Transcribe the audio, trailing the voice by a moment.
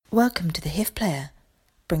Welcome to the HIF Player,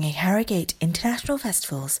 bringing Harrogate International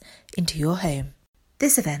Festivals into your home.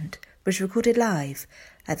 This event was recorded live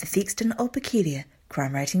at the Theakston Old Peculiar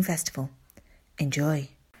Crime Writing Festival. Enjoy.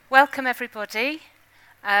 Welcome everybody.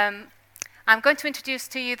 I'm going to introduce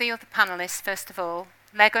to you the other panellists first of all.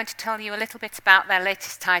 They're going to tell you a little bit about their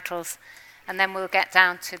latest titles and then we'll get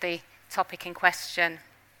down to the topic in question.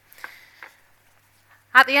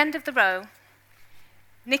 At the end of the row,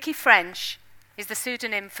 Nikki French is the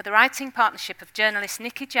pseudonym for the writing partnership of journalists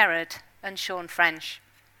Nikki Gerard and Sean French.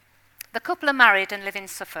 The couple are married and live in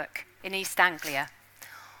Suffolk, in East Anglia.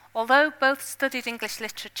 Although both studied English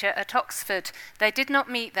literature at Oxford, they did not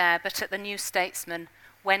meet there but at the New Statesman,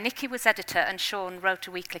 where Nikki was editor and Sean wrote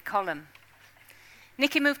a weekly column.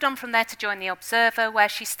 Nikki moved on from there to join The Observer, where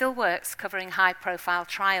she still works covering high-profile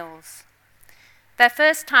trials. Their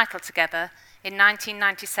first title together in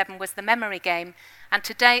 1997 was The Memory Game, and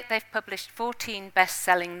to date they've published 14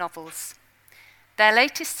 best-selling novels. Their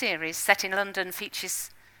latest series, set in London,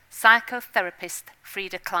 features psychotherapist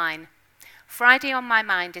Frida Klein. Friday on My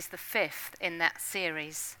Mind is the fifth in that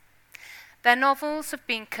series. Their novels have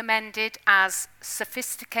been commended as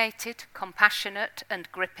sophisticated, compassionate and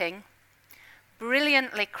gripping,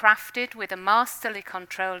 brilliantly crafted with a masterly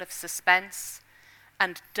control of suspense,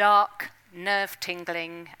 and dark,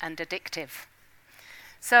 nerve-tingling and addictive.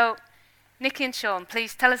 So, Nikki and Sean,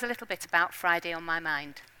 please tell us a little bit about Friday on My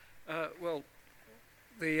Mind. One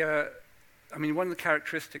of the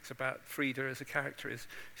characteristics about Frida as a character is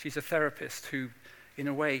she's a therapist who, in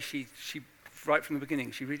a way, she right from the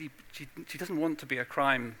beginning, she doesn't want to be a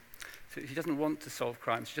crime. She doesn't want to solve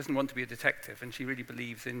crimes. She doesn't want to be a detective, and she really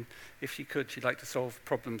believes in, if she could, she'd like to solve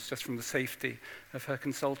problems just from the safety of her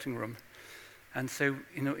consulting room. And so,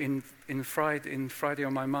 in Friday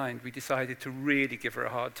on My Mind, we decided to really give her a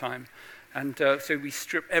hard time. And so we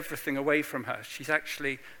strip everything away from her. She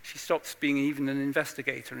stops being even an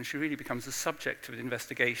investigator, and she really becomes the subject of an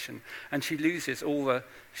investigation. And she loses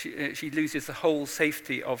she loses the whole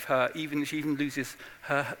safety of her. She even loses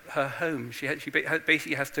her home. She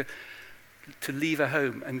basically has to leave her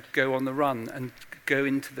home and go on the run and go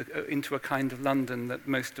into a kind of London that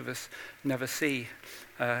most of us never see.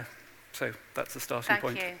 So that's the starting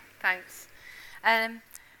point. Thank you. Thanks.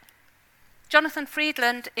 Jonathan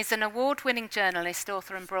Freedland is an award-winning journalist,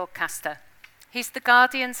 author and broadcaster. He's The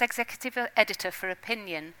Guardian's executive editor for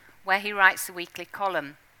Opinion, where he writes a weekly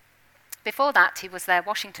column. Before that, he was their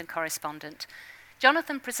Washington correspondent.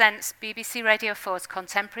 Jonathan presents BBC Radio 4's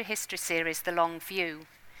contemporary history series, The Long View.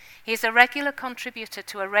 He is a regular contributor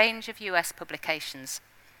to a range of US publications.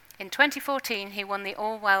 In 2014, he won the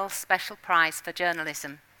Orwell Special Prize for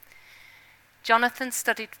Journalism. Jonathan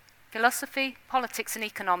studied philosophy, politics and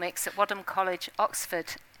economics at Wadham College,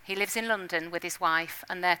 Oxford. He lives in London with his wife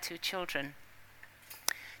and their 2 children.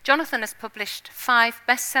 Jonathan has published 5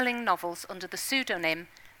 best-selling novels under the pseudonym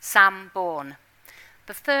Sam Bourne.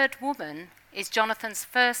 The Third Woman is Jonathan's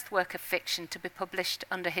first work of fiction to be published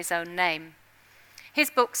under his own name. His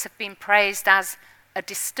books have been praised as a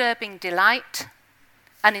disturbing delight,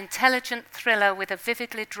 an intelligent thriller with a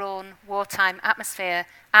vividly drawn wartime atmosphere,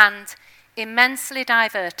 and immensely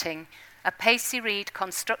diverting, a pacey read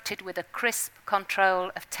constructed with a crisp control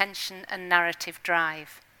of tension and narrative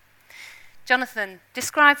drive. Jonathan,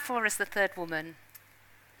 describe for us The Third Woman.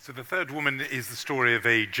 So The Third Woman is the story of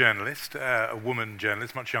a journalist, a woman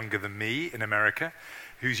journalist, much younger than me in America,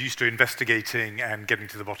 who's used to investigating and getting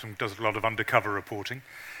to the bottom, does a lot of undercover reporting.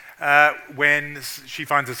 When she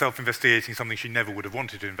finds herself investigating something she never would have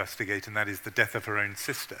wanted to investigate, and that is the death of her own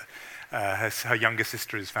sister. Her younger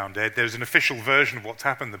sister is found dead. There's an official version of what's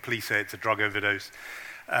happened. The police say it's a drug overdose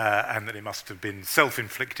and that it must have been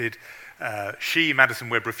self-inflicted. Madison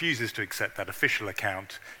Webb, refuses to accept that official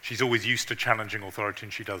account. She's always used to challenging authority,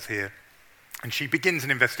 and she does here. And she begins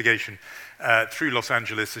an investigation through Los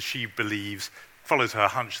Angeles, as she believes, follows her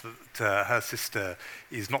hunch that her sister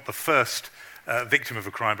is not the first victim of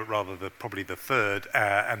a crime, but rather probably the third,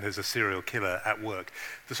 and there's a serial killer at work.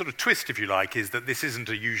 The sort of twist, if you like, is that this isn't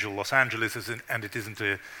a usual Los Angeles, and it isn't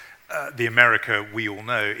the America we all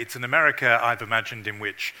know. It's an America, I've imagined, in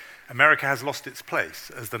which America has lost its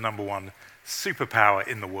place as the number one superpower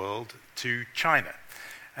in the world to China.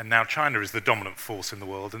 And now China is the dominant force in the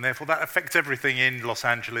world, and therefore that affects everything in Los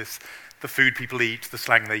Angeles, the food people eat, the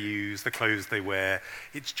slang they use, the clothes they wear.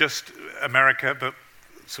 It's just America, but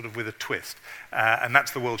sort of with a twist. And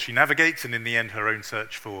that's the world she navigates, and in the end her own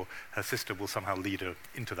search for her sister will somehow lead her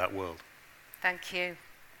into that world. Thank you.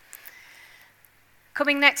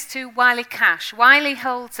 Coming next to Wiley Cash. Wiley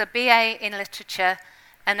holds a BA in literature,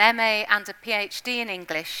 an MA and a PhD in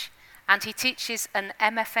English, and he teaches an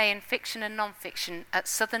MFA in fiction and non-fiction at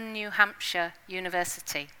Southern New Hampshire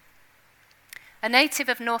University. A native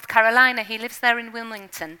of North Carolina, he lives there in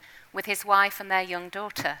Wilmington with his wife and their young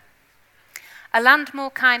daughter. A Land More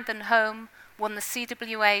Kind Than Home won the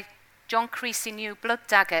CWA John Creasy New Blood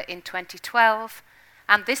Dagger in 2012,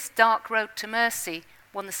 and This Dark Road to Mercy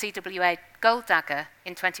won the CWA Gold Dagger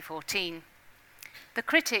in 2014. The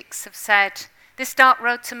critics have said, This Dark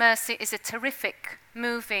Road to Mercy is a terrific,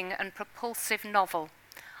 moving and propulsive novel.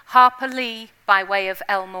 Harper Lee by way of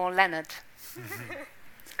Elmore Leonard.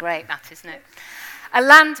 It's great, that, isn't it? A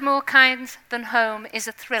Land More Kind Than Home is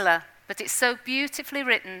a thriller, but it's so beautifully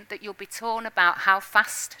written that you'll be torn about how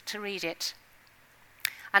fast to read it.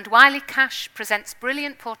 And Wiley Cash presents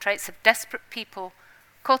brilliant portraits of desperate people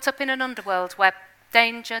caught up in an underworld where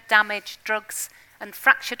danger, damage, drugs, and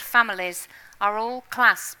fractured families are all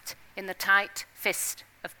clasped in the tight fist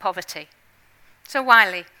of poverty. So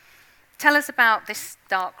Wiley, tell us about This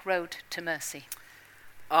Dark Road to Mercy.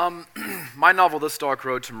 My novel, This Dark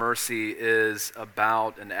Road to Mercy, is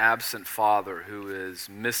about an absent father who is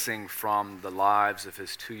missing from the lives of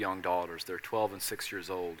his two young daughters. They're 12 and 6 years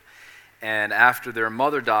old. And after their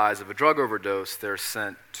mother dies of a drug overdose, they're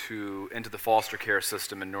sent into the foster care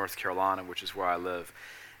system in North Carolina, which is where I live.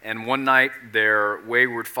 And one night, their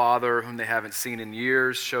wayward father, whom they haven't seen in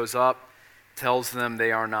years, shows up, tells them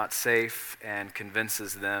they are not safe, and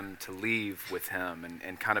convinces them to leave with him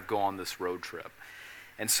and kind of go on this road trip.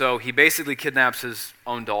 And so he basically kidnaps his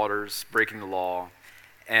own daughters, breaking the law.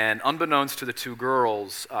 And unbeknownst to the two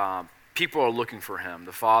girls, people are looking for him.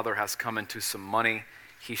 The father has come into some money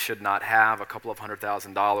he should not have, a couple of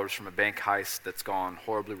 $100,000 from a bank heist that's gone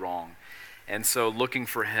horribly wrong. And so looking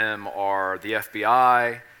for him are the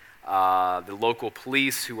FBI, the local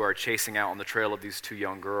police who are chasing out on the trail of these two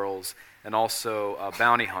young girls, and also a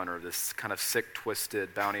bounty hunter, this kind of sick,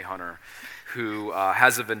 twisted bounty hunter who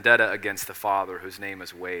has a vendetta against the father, whose name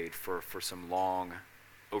is Wade, for some long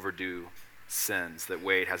overdue sins that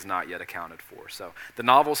Wade has not yet accounted for. So the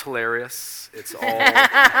novel's hilarious. It's all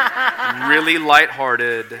really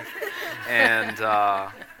lighthearted and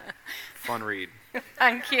fun read.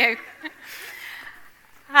 Thank you.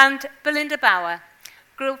 And Belinda Bauer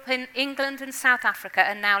grew up in England and South Africa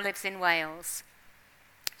and now lives in Wales.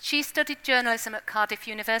 She studied journalism at Cardiff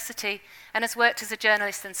University and has worked as a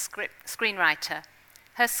journalist and screenwriter.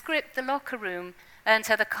 Her script, The Locker Room, earned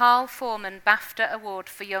her the Carl Foreman BAFTA Award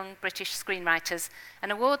for Young British Screenwriters,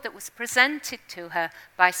 an award that was presented to her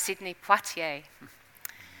by Sidney Poitier.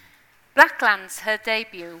 Blacklands, her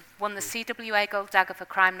debut, won the CWA Gold Dagger for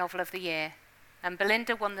Crime Novel of the Year, and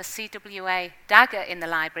Belinda won the CWA Dagger in the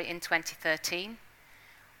Library in 2013,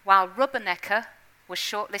 while Rubbernecker was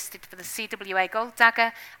shortlisted for the CWA Gold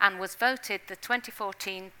Dagger and was voted the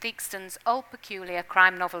 2014 Theakston's Old Peculier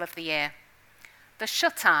Crime Novel of the Year. The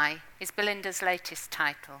Shut-Eye is Belinda's latest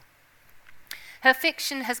title. Her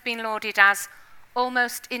fiction has been lauded as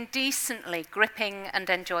almost indecently gripping and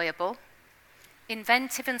enjoyable,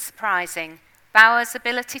 inventive and surprising. Bauer's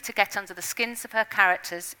ability to get under the skins of her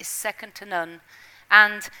characters is second to none,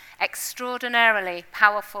 and extraordinarily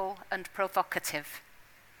powerful and provocative.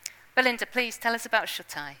 Belinda, please tell us about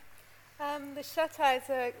Shut-Eye. The Shut-Eye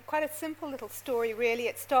is quite a simple little story, really.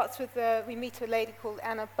 It starts with we meet a lady called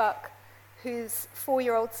Anna Buck, whose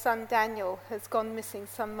 4-year-old son Daniel has gone missing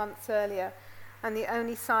some months earlier, and the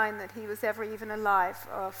only sign that he was ever even alive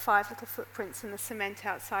are 5 little footprints in the cement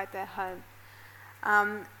outside their home.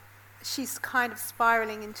 She's kind of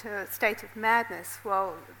spiraling into a state of madness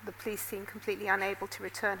while the police seem completely unable to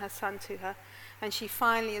return her son to her, and she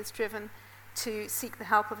finally is driven to seek the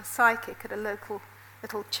help of a psychic at a local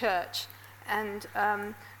little church. And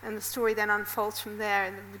the story then unfolds from there,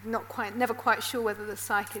 and never quite sure whether the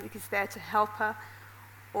psychic is there to help her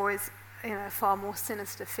or is a far more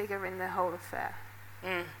sinister figure in the whole affair.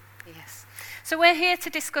 Yes. So we're here to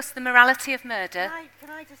discuss the morality of murder. Can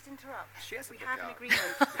I just interrupt? She has we to had look an out.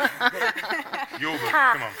 agreement.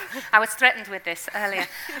 Come on. I was threatened with this earlier.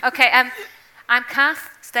 Okay, I'm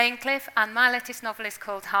Kath Staincliffe, and my latest novel is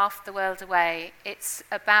called Half the World Away. It's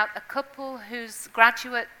about a couple whose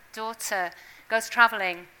graduate daughter goes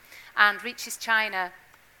travelling and reaches China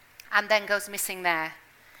and then goes missing there.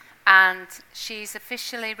 And she's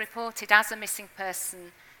officially reported as a missing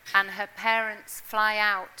person, and her parents fly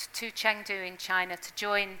out to Chengdu in China to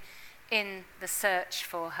join in the search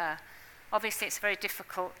for her. Obviously, it's a very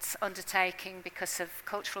difficult undertaking because of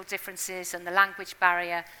cultural differences and the language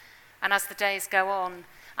barrier. And as the days go on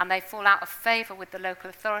and they fall out of favour with the local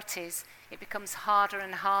authorities, it becomes harder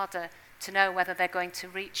and harder to know whether they're going to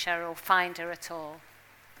reach her or find her at all.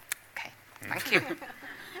 Okay, thank you.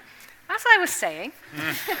 as I was saying,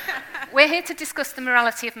 we're here to discuss the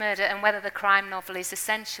morality of murder and whether the crime novel is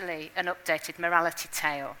essentially an updated morality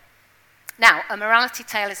tale. Now, a morality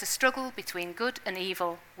tale is a struggle between good and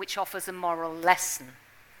evil which offers a moral lesson.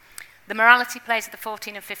 The morality plays of the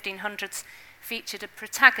 14 and 1500s featured a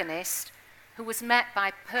protagonist who was met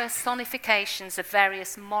by personifications of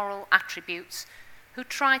various moral attributes who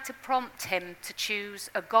tried to prompt him to choose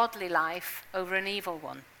a godly life over an evil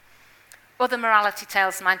one. Other morality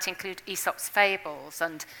tales might include Aesop's fables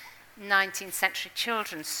and 19th century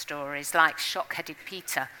children's stories like Shock-Headed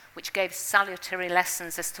Peter, which gave salutary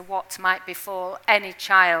lessons as to what might befall any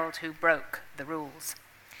child who broke the rules.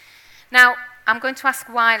 Now, I'm going to ask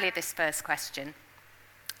Wiley this first question.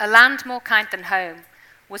 A Land More Kind Than Home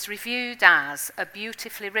was reviewed as a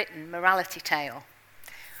beautifully written morality tale.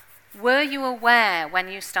 Were you aware when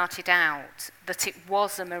you started out that it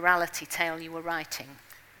was a morality tale you were writing?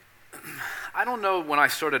 I don't know when I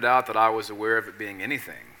started out that I was aware of it being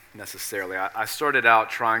anything necessarily. I started out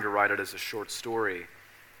trying to write it as a short story,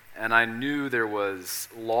 and I knew there was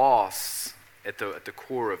loss at the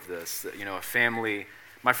core of this. That, a family.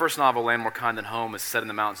 My first novel, Land More Kind Than Home, is set in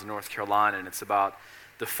the mountains of North Carolina, and it's about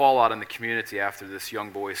the fallout in the community after this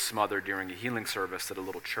young boy is smothered during a healing service at a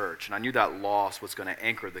little church. And I knew that loss was going to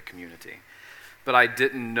anchor the community. But I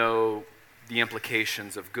didn't know the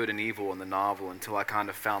implications of good and evil in the novel until I kind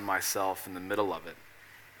of found myself in the middle of it.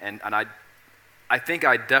 And I think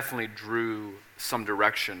I definitely drew some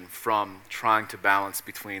direction from trying to balance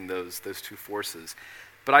between those two forces.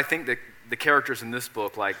 But I think that the characters in this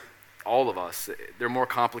book, like all of us, they're more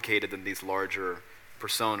complicated than these larger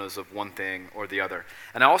personas of one thing or the other.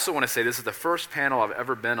 And I also want to say this is the first panel I've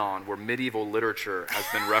ever been on where medieval literature has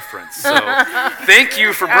been referenced. So thank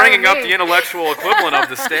you for bringing up the intellectual equivalent of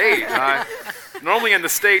the stage. Normally in the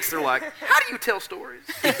States, they're like, how do you tell stories?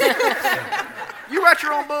 You write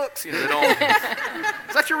your own books. They don't.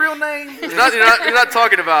 Is that your real name? You're not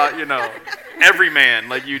talking about, every man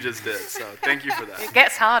like you just did. So thank you for that. It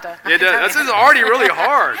gets harder. It does. This is already really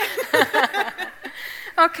hard.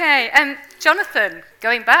 Okay, and Jonathan,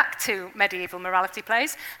 going back to medieval morality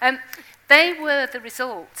plays, they were the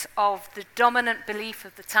result of the dominant belief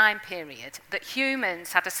of the time period that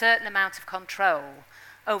humans had a certain amount of control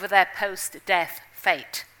over their post-death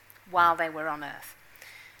fate while they were on Earth.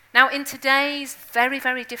 Now, in today's very,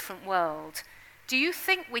 very different world, do you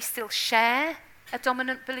think we still share a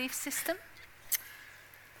dominant belief system?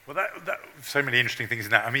 Well, so many interesting things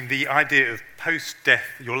in that. I mean, the idea of post-death,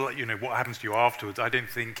 what happens to you afterwards, I don't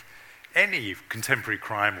think any contemporary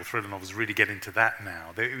crime or thriller novels really get into that now.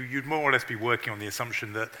 You'd more or less be working on the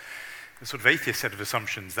assumption that, a sort of atheist set of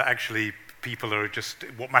assumptions, that actually people are just,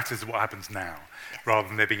 what matters is what happens now, rather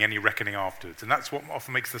than there being any reckoning afterwards. And that's what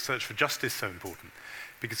often makes the search for justice so important.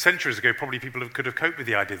 Because centuries ago, probably people could have coped with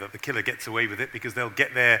the idea that the killer gets away with it because they'll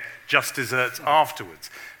get their just desserts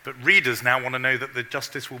afterwards. But readers now want to know that the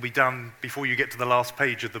justice will be done before you get to the last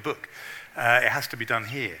page of the book. It has to be done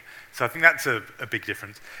here. So I think that's a big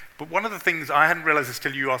difference. But one of the things, I hadn't realized this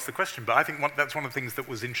till you asked the question, but I think that's one of the things that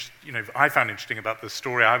was I found interesting about the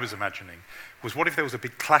story I was imagining, was what if there was a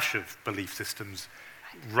big clash of belief systems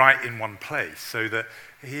right in one place, so that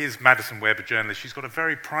here's Madison Webb, a journalist. She's got a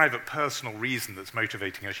very private, personal reason that's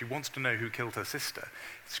motivating her. She wants to know who killed her sister.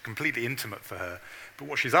 It's completely intimate for her. But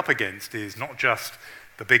what she's up against is not just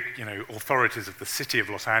the big, authorities of the city of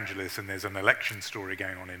Los Angeles, and there's an election story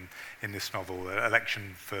going on in this novel, an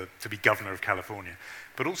election to be governor of California.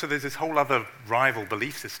 But also there's this whole other rival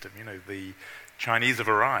belief system. The Chinese have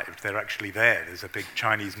arrived. They're actually there. There's a big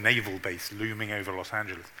Chinese naval base looming over Los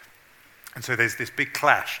Angeles. And so there's this big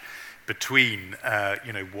clash between,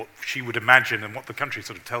 what she would imagine and what the country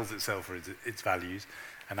sort of tells itself are its values,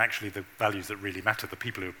 and actually the values that really matter, the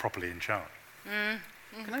people who are properly in charge.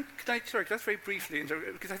 Could I just very briefly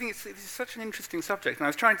interrupt, because I think this is such an interesting subject, and I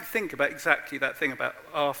was trying to think about exactly that thing about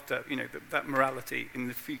after, that morality in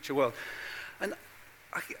the future world. And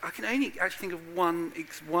I can only actually think of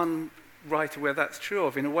one writer where that's true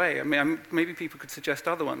of, in a way. I mean, maybe people could suggest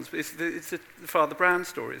other ones, but it's the Father Brown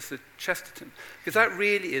story, it's the Chesterton, because that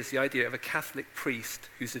really is the idea of a Catholic priest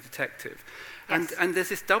who's a detective. Yes. And there's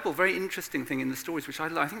this double, very interesting thing in the stories, which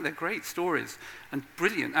I think they're great stories and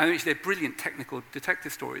brilliant. I mean, they're brilliant technical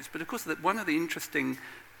detective stories, but of course one of the interesting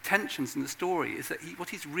tensions in the story is that what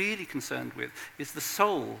he's really concerned with is the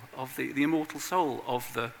soul of the immortal soul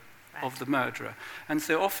of the murderer. And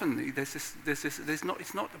so often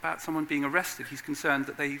it's not about someone being arrested. He's concerned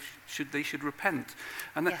that they should repent.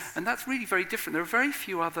 And that's really very different. There are very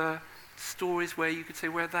few other stories where you could say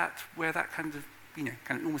where that kind of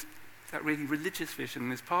almost that really religious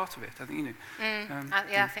vision is part of it. I think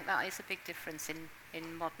I think that is a big difference in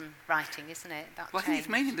in modern writing, isn't it? About Well, I think it's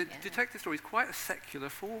mainly change. the detective story is quite a secular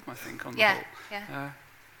form, I think, on the Yeah, whole.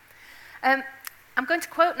 yeah. I'm going to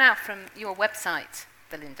quote now from your website,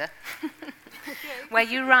 Belinda, where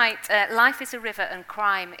you write, life is a river and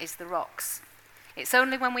crime is the rocks. It's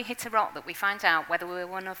only when we hit a rock that we find out whether we're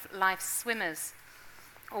one of life's swimmers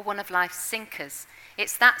or one of life's sinkers.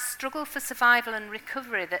 It's that struggle for survival and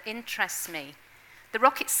recovery that interests me. The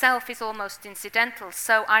rock itself is almost incidental,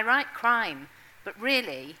 so I write crime, but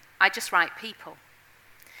really, I just write people.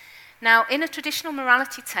 Now, in a traditional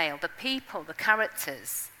morality tale, the people, the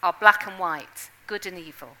characters, are black and white, good and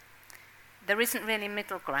evil. There isn't really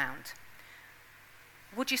middle ground.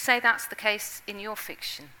 Would you say that's the case in your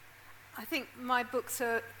fiction? I think my books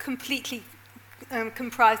are completely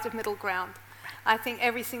comprised of middle ground. I think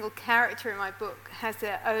every single character in my book has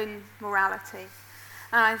their own morality.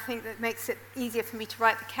 And I think that makes it easier for me to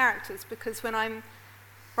write the characters, because when I'm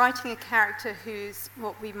writing a character who's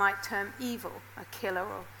what we might term evil, a killer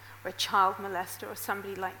or a child molester or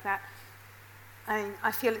somebody like that,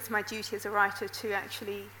 I feel it's my duty as a writer to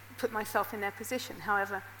actually put myself in their position,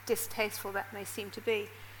 however distasteful that may seem to be.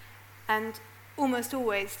 And almost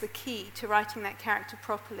always the key to writing that character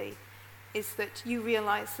properly is that you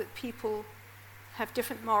realize that people have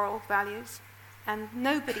different moral values, and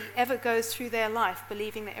nobody ever goes through their life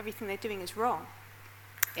believing that everything they're doing is wrong.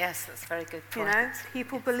 Yes, that's a very good point. You know,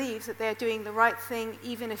 people believe that they're doing the right thing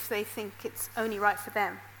even if they think it's only right for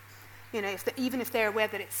them. You know, even if they're aware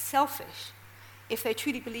that it's selfish, if they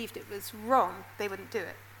truly believed it was wrong, they wouldn't do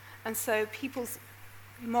it. And so people's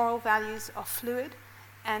moral values are fluid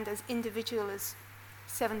and as individual as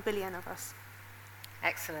 7 billion of us.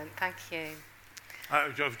 Excellent, thank you. I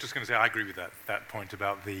was just going to say, I agree with that point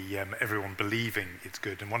about the everyone believing it's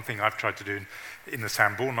good. And one thing I've tried to do in the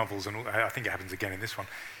Sam Bourne novels, and I think it happens again in this one,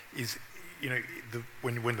 is, you know,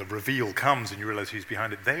 when the reveal comes and you realize who's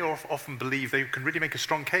behind it, they often believe they can really make a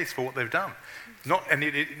strong case for what they've done. Not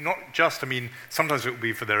just, I mean, sometimes it will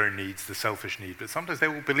be for their own needs, the selfish need, but sometimes they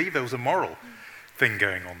will believe there was a moral thing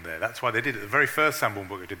going on there. That's why they did it. The very first Sam Bourne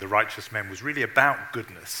book I did, The Righteous Men, was really about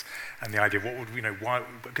goodness and the idea of what would, you know, why,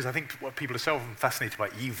 because I think what people are so often fascinated by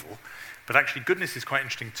evil, but actually goodness is quite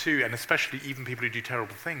interesting too, and especially even people who do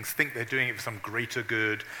terrible things think they're doing it for some greater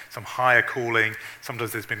good, some higher calling.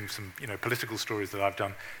 Sometimes there's been some, you know, political stories that I've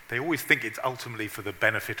done. They always think it's ultimately for the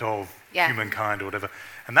benefit of humankind or whatever,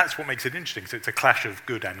 and that's what makes it interesting. So it's a clash of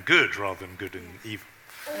good and good rather than good and evil.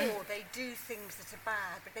 Or they do things that are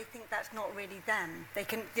bad, but they think that's not really them.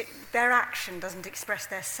 Their action doesn't express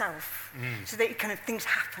their self. So they kind of, things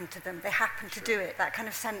happen to them. They happen to do it. That kind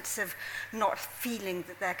of sense of not feeling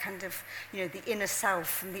that they're kind of, you know, the inner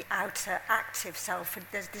self and the outer active self. And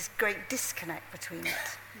there's this great disconnect between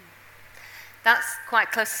it. That's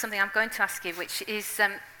quite close to something I'm going to ask you, which is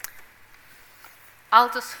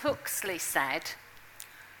Aldous Huxley said,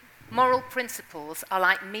 moral principles are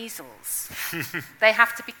like measles. They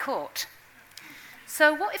have to be caught.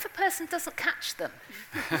 So what if a person doesn't catch them?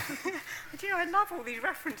 Do you know, I love all these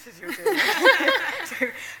references you're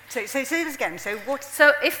doing. so say this again. So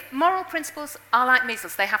if moral principles are like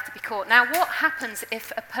measles, they have to be caught. Now, what happens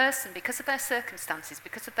if a person, because of their circumstances,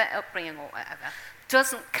 because of their upbringing or whatever,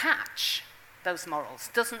 doesn't catch those morals,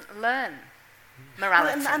 doesn't learn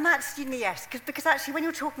morality? Well, and that's, yes, because actually when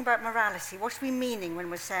you're talking about morality, what are we meaning when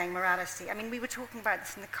we're saying morality? I mean, we were talking about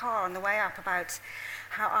this in the car on the way up about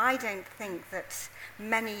how I don't think that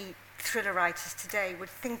many thriller writers today would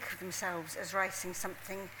think of themselves as writing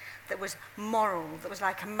something that was moral, that was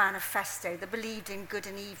like a manifesto, that believed in good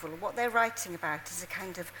and evil. What they're writing about is a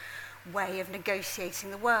kind of way of negotiating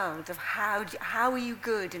the world, of how are you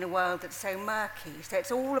good in a world that's so murky. So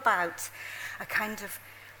it's all about a kind of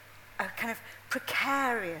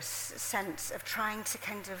precarious sense of trying to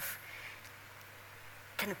kind of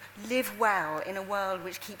live well in a world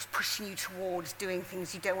which keeps pushing you towards doing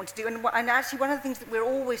things you don't want to do. And actually one of the things that we're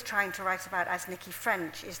always trying to write about as Nikki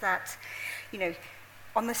French is that, you know,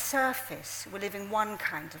 on the surface we're living one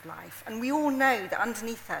kind of life, and we all know that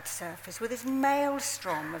underneath that surface we're this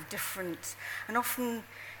maelstrom of different and often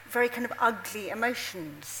very kind of ugly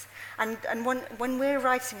emotions. And when we're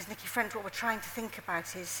writing as Nikki French, what we're trying to think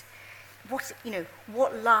about is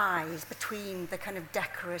what lies between the kind of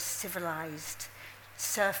decorous, civilized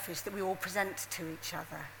surface that we all present to each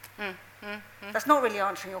other. That's not really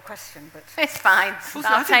answering your question, but it's fine. Also,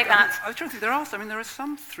 I'll take that. I was trying to think, there are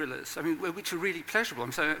some thrillers, which are really pleasurable,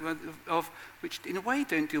 which in a way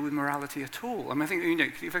don't deal with morality at all. I think,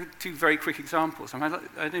 if I could two very quick examples. I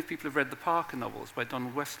don't know if people have read the Parker novels by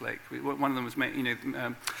Donald Westlake. One of them was made into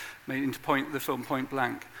the film Point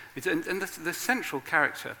Blank. And the central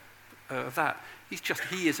character of that.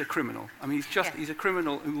 He is a criminal. I mean, he's a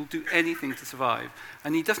criminal who will do anything to survive.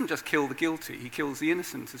 And he doesn't just kill the guilty, he kills the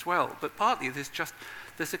innocent as well. But partly there's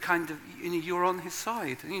a kind of, you're on his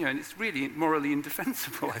side, and it's really morally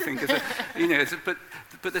indefensible, I think.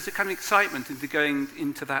 But there's a kind of excitement into going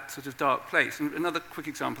into that sort of dark place. And another quick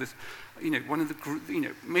example is, one of the,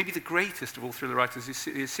 maybe the greatest of all thriller writers is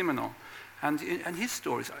Simenon. And his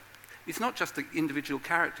stories, it's not just the individual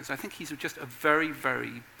characters. I think he's just a very,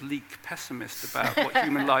 very bleak pessimist about what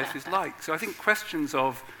human life is like. So I think questions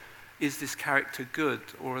of, is this character good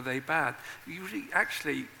or are they bad?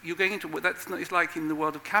 You're going into it's like in the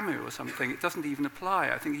world of Camus or something. It doesn't even apply.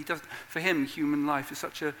 I think for him, human life is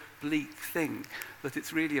such a bleak thing that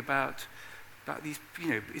it's really about these,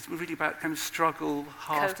 it's really about kind of struggle,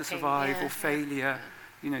 half to survive, or failure,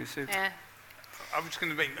 so. Yeah. I'm just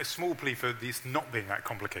going to make a small plea for this not being that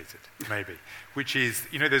complicated, maybe, which is,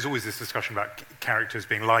 there's always this discussion about characters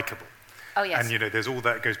being likable. Oh, yes. And, there's all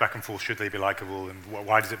that goes back and forth, should they be likable, and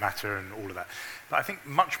why does it matter, and all of that. But I think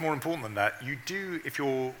much more important than that, you do, if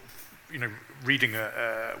you're, reading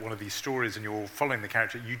one of these stories and you're following the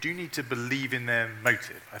character, you do need to believe in their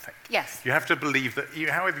motive, I think. Yes. You have to believe that,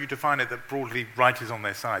 however you define it, that broadly right is on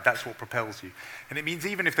their side. That's what propels you. And it means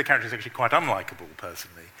even if the character is actually quite unlikable,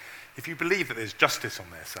 personally, if you believe that there's justice on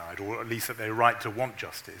their side, or at least that they're right to want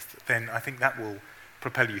justice, then I think that will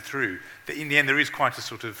propel you through. That in the end, there is quite a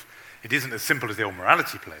sort of, it isn't as simple as the old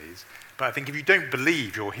morality plays, but I think if you don't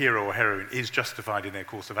believe your hero or heroine is justified in their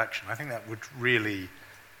course of action, I think that would really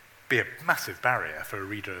be a massive barrier for a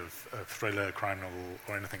reader of a thriller, crime novel,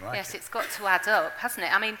 or anything like it. Yes, it's got to add up, hasn't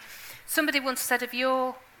it? I mean, somebody once said of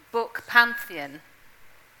your book, Pantheon,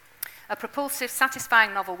 a propulsive,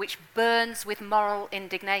 satisfying novel which burns with moral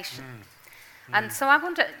indignation. And so I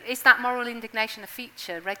wonder, is that moral indignation a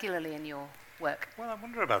feature regularly in your work? Well, I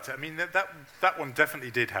wonder about it. I mean, that one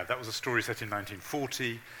definitely did have. That was a story set in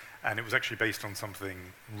 1940, and it was actually based on something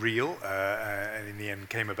real, and in the end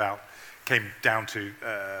came down to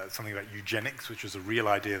something about eugenics, which was a real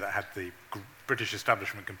idea that had the British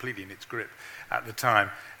establishment completely in its grip at the time.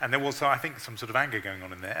 And there was, I think, some sort of anger going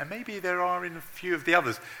on in there, and maybe there are in a few of the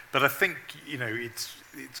others. But I think, it's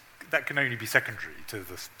that can only be secondary to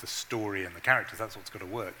the story and the characters. That's what's got to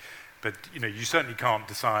work. But, you certainly can't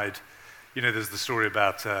decide. There's the story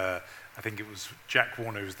about, I think it was Jack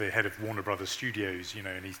Warner, who's the head of Warner Brothers Studios,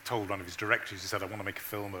 and he told one of his directors, he said, I want to make a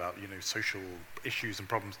film about, social issues and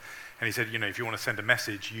problems. And he said, if you want to send a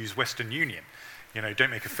message, use Western Union. Don't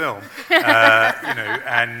make a film.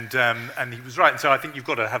 And he was right. And so I think you've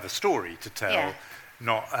got to have a story to tell,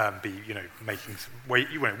 not be,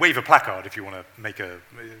 wave a placard if you want to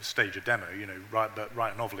stage a demo, but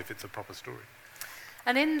write a novel if it's a proper story.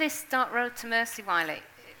 And in this Dark Road to Mercy, Wiley,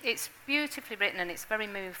 it's beautifully written and it's very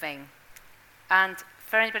moving. And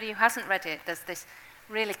for anybody who hasn't read it, there's this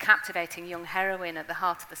really captivating young heroine at the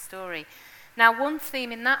heart of the story. Now, one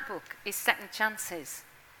theme in that book is second chances.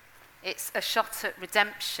 It's a shot at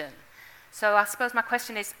redemption. So I suppose my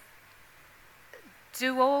question is,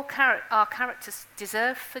 do all our characters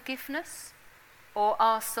deserve forgiveness, or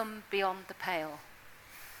are some beyond the pale?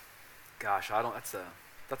 Gosh,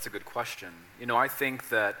 that's a good question. I think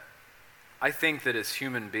that as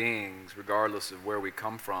human beings, regardless of where we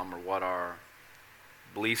come from or what our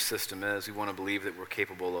belief system is, we want to believe that we're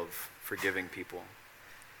capable of forgiving people.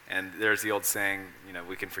 And there's the old saying,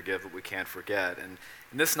 we can forgive, but we can't forget. And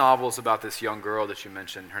this novel is about this young girl that you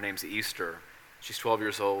mentioned. Her name's Easter. She's 12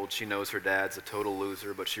 years old. She knows her dad's a total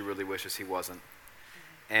loser, but she really wishes he wasn't.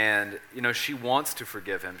 And, she wants to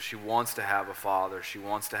forgive him. She wants to have a father. She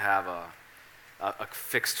wants to have a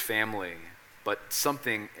fixed family. But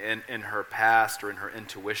something in her past or in her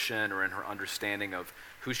intuition or in her understanding of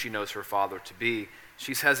who she knows her father to be,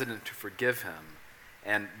 she's hesitant to forgive him.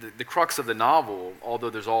 And the crux of the novel, although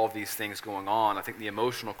there's all of these things going on, I think the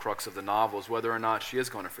emotional crux of the novel is whether or not she is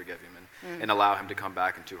going to forgive him and allow him to come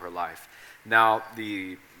back into her life. Now,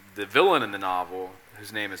 the villain in the novel,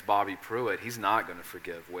 whose name is Bobby Pruitt, he's not going to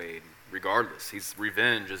forgive Wade regardless.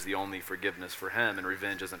 Revenge is the only forgiveness for him, and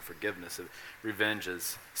revenge isn't forgiveness. Revenge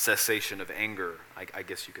is cessation of anger, I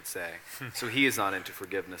guess you could say. So he is not into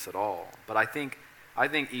forgiveness at all. But I think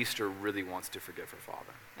Easter really wants to forgive her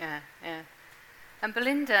father. Yeah. And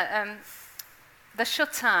Belinda, The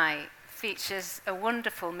Shut Eye features a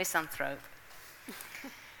wonderful misanthrope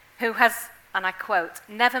who has, and I quote,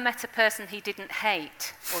 never met a person he didn't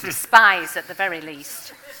hate or despise at the very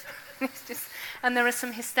least. And there are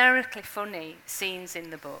some hysterically funny scenes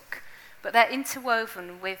in the book, but they're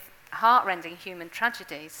interwoven with heart-rending human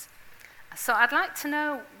tragedies. So I'd like to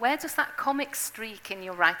know, where does that comic streak in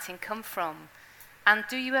your writing come from? And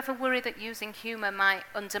do you ever worry that using humour might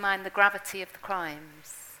undermine the gravity of the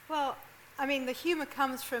crimes? Well, I mean, the humour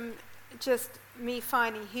comes from just me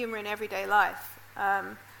finding humour in everyday life.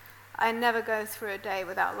 I never go through a day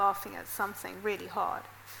without laughing at something really hard.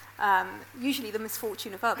 Usually the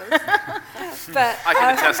misfortune of others. But I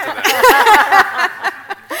can attest to that.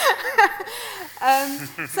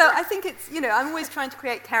 So I think it's, I'm always trying to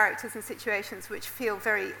create characters and situations which feel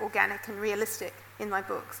very organic and realistic in my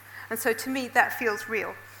books. And so to me, that feels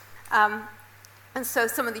real. And so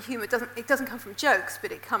some of the humour doesn't come from jokes,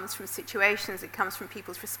 but it comes from situations, it comes from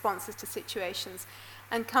people's responses to situations,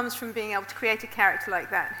 and comes from being able to create a character like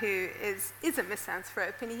that who is a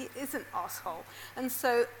misanthrope and he is an asshole. And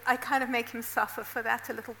so I kind of make him suffer for that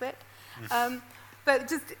a little bit. But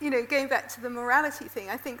just, going back to the morality thing,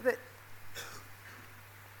 I think that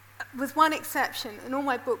with one exception, in all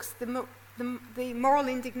my books, the moral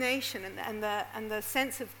indignation and the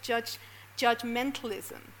sense of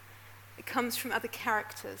judgmentalism, it comes from other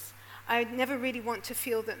characters. I never really want to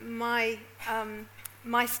feel that my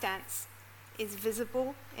stance is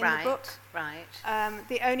visible in the book. Right.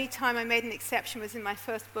 The only time I made an exception was in my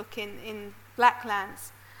first book in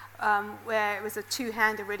Blacklands, where it was a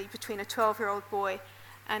two-hander really between a 12-year-old boy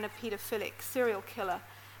and a paedophilic serial killer.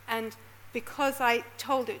 And because I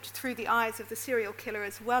told it through the eyes of the serial killer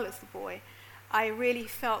as well as the boy, I really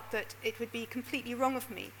felt that it would be completely wrong of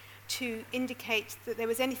me to indicate that there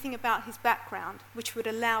was anything about his background which would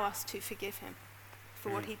allow us to forgive him for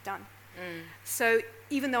what he'd done. So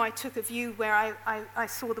even though I took a view where I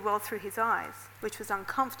saw the world through his eyes, which was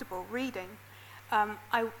uncomfortable reading,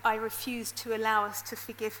 I refused to allow us to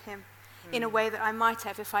forgive him in a way that I might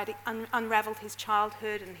have if I'd unraveled his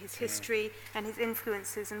childhood and his history and his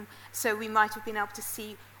influences, and so we might have been able to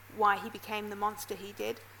see why he became the monster he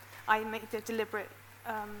did. I made the deliberate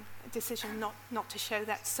decision not to show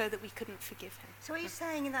that so that we couldn't forgive him. So are you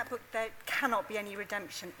saying in that book there cannot be any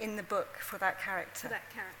redemption in the book for that character? For that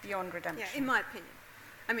character. Beyond redemption? Yeah, in my opinion.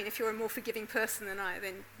 I mean, if you're a more forgiving person than I,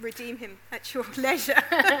 then redeem him at your leisure.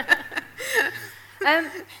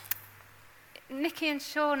 Nikki and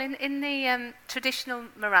Sean, in the traditional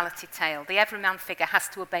morality tale, the everyman figure has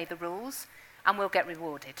to obey the rules and will get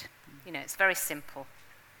rewarded. It's very simple.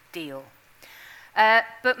 Deal.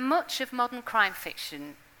 But much of modern crime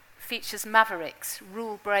fiction features mavericks,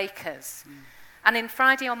 rule breakers. And in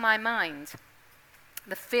Friday on My Mind,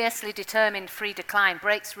 the fiercely determined Frida Klein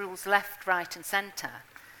breaks rules left, right, and centre.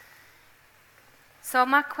 So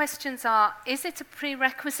my questions are, is it a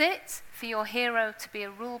prerequisite for your hero to be a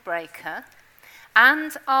rule breaker?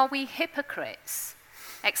 And are we hypocrites,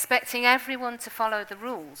 expecting everyone to follow the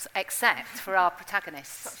rules except for our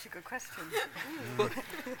protagonists? Such a good question.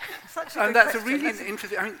 Such a good that's question. A really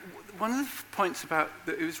interesting. I mean, one of the points about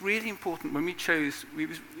that it was really important when we chose.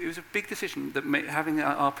 It was a big decision that having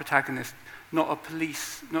our protagonist not a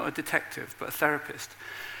police, not a detective, but a therapist.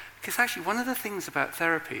 Because actually, one of the things about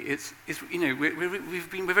therapy is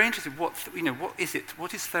we're very interested. What is it?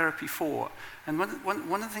 What is therapy for? And one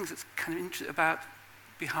of the things that's kind of interesting about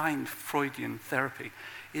behind Freudian therapy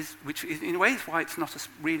which is in a way is why it's not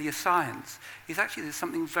really a science, is actually there's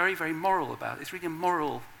something very, very moral about it. It's really a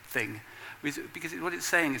moral thing, because what it's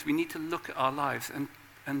saying is we need to look at our lives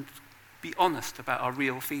and be honest about our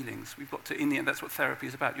real feelings. We've got to, in the end, that's what therapy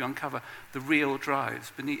is about. You uncover the real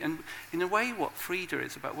drives beneath. And in a way, what Frida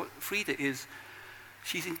is about,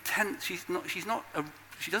 she's intense. She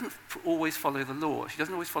doesn't always follow the law. She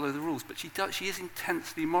doesn't always follow the rules, but she is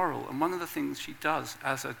intensely moral. And one of the things she does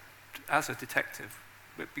as a detective,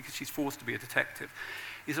 because she's forced to be a detective,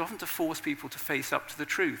 is often to force people to face up to the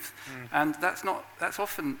truth. And that's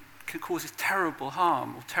often causes terrible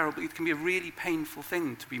harm, it can be a really painful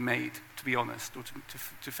thing to be made to be honest or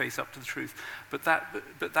to face up to the truth. But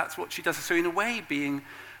that's what she does. So in a way,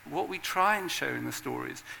 what we try and show in the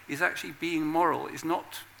stories is actually being moral, is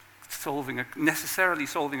not necessarily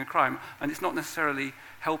solving a crime, and it's not necessarily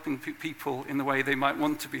helping people in the way they might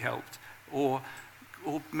want to be helped, or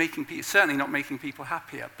certainly not making people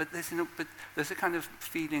happier. But there's a kind of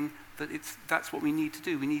feeling that that's what we need to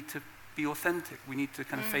do. We need to be authentic. We need to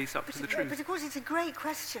kind of face up to the truth. But of course, it's a great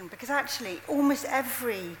question, because actually almost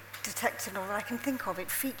every detective novel I can think of,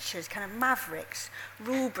 it features kind of mavericks,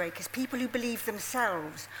 rule breakers, people who believe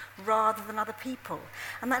themselves rather than other people.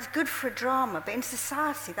 And that's good for a drama, but in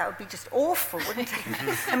society that would be just awful, wouldn't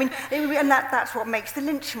it? I mean, that's what makes the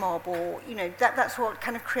lynch mob, or that's what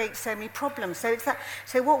kind of creates so many problems. So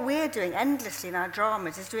So what we're doing endlessly in our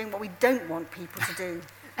dramas is doing what we don't want people to do.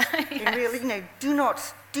 Yes. Really, do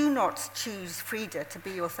not choose Frida to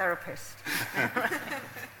be your therapist.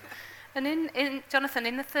 And in Jonathan,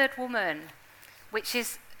 in The Third Woman, which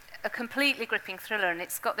is a completely gripping thriller, and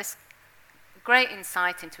it's got this great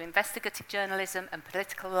insight into investigative journalism and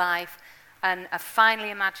political life, and a finely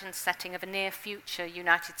imagined setting of a near-future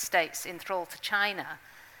United States in thrall to China.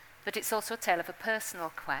 But it's also a tale of a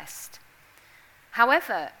personal quest.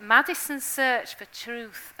 However, Madison's search for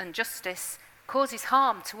truth and justice causes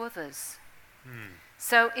harm to others.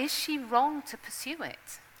 So is she wrong to pursue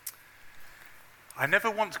it? I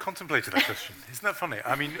never once contemplated that question. Isn't that funny?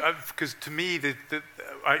 I mean, because to me,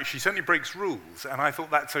 she certainly breaks rules, and I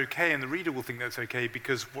thought that's okay, and the reader will think that's okay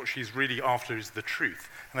because what she's really after is the truth.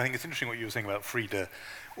 And I think it's interesting what you were saying about Frida,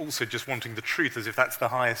 also just wanting the truth as if that's the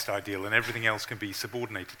highest ideal, and everything else can be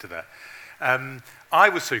subordinated to that. I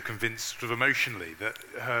was so convinced sort of emotionally that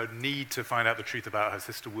her need to find out the truth about her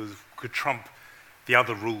sister could trump the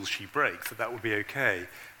other rules she breaks, that would be okay.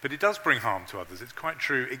 But it does bring harm to others. It's quite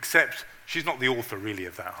true, except she's not the author really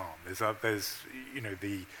of that harm.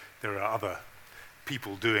 There are other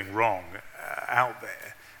people doing wrong out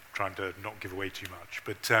there, trying to not give away too much.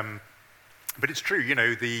 But it's true,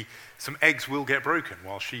 some eggs will get broken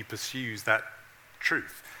while she pursues that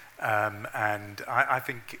truth. And I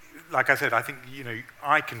think, like I said, I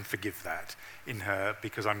can forgive that in her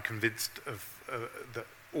because I'm convinced of that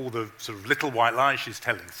all the sort of little white lies she's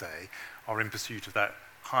telling, say, are in pursuit of that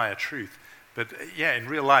higher truth. But in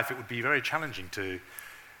real life, it would be very challenging to,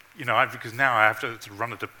 because now I have to sort of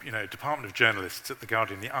run a department of journalists at The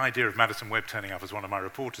Guardian. The idea of Madison Webb turning up as one of my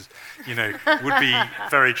reporters, would be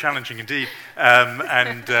very challenging indeed.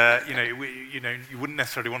 You wouldn't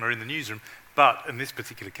necessarily want her in the newsroom. But in this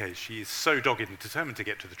particular case, she is so dogged and determined to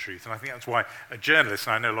get to the truth. And I think that's why a journalist,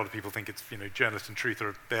 and I know a lot of people think it's, journalist and truth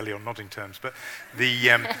are barely on nodding terms, but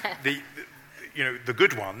the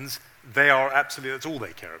good ones, they are absolutely, that's all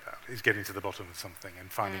they care about, is getting to the bottom of something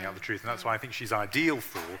and finding out the truth. And that's why I think she's ideal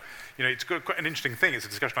for, it's quite an interesting thing. It's a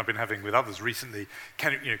discussion I've been having with others recently.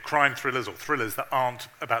 Crime thrillers or thrillers that aren't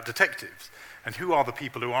about detectives. And who are the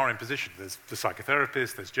people who are in position? There's the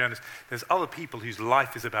psychotherapists, there's journalists, there's other people whose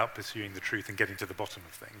life is about pursuing the truth and getting to the bottom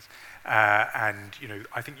of things. I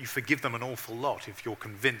think you forgive them an awful lot if you're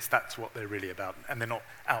convinced that's what they're really about and they're not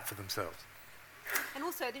out for themselves. And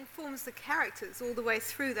also it informs the characters all the way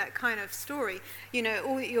through that kind of story.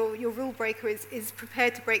 All your rule breaker is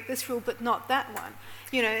prepared to break this rule but not that one.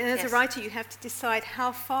 And as a writer you have to decide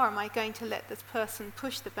how far am I going to let this person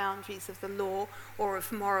push the boundaries of the law or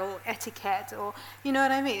of moral etiquette, or you know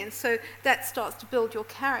what I mean? And so that starts to build your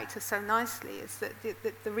character so nicely, is that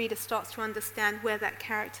the reader starts to understand where that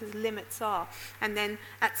character's limits are. And then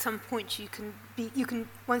at some point you can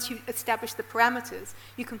once you establish the parameters,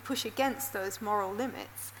 you can push against those moral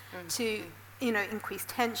limits to increase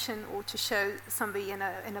tension or to show somebody in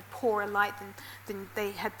a poorer light than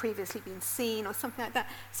they had previously been seen or something like that.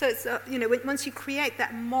 So it's once you create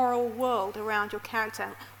that moral world around your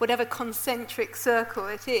character, whatever concentric circle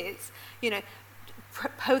it is,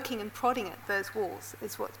 poking and prodding at those walls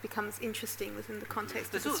is what becomes interesting within the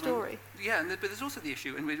context of the story. But there's also the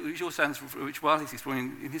issue, and which also sounds, which Wiley's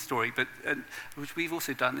exploring in his story, but which we've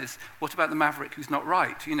also done is, what about the maverick who's not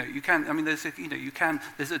right? I think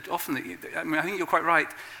you're quite right,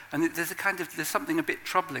 and there's something a bit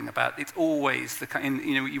troubling about it's always the kind,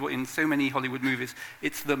 in so many Hollywood movies,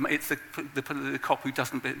 it's the cop who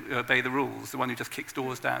doesn't obey the rules, the one who just kicks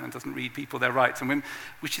doors down and doesn't read people their rights, and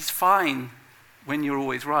which is fine when you're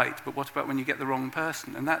always right, but what about when you get the wrong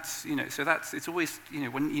person? And that's, it's always,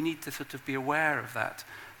 when you need to sort of be aware of that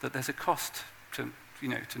there's a cost to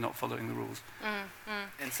not following the rules.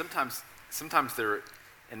 And sometimes they're,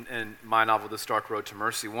 in my novel, This Dark Road to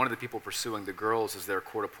Mercy, one of the people pursuing the girls is their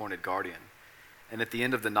court-appointed guardian. And at the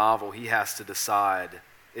end of the novel, he has to decide,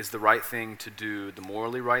 is the right thing to do the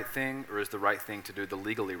morally right thing, or is the right thing to do the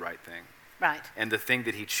legally right thing? Right. And the thing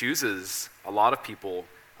that he chooses, a lot of people,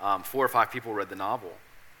 4 or 5 people read the novel,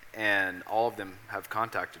 and all of them have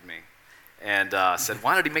contacted me and said,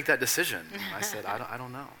 "Why did he make that decision?" And I said, "I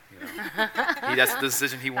don't know. That's the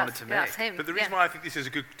decision he wanted to make." That's him. But the reason why I think this is a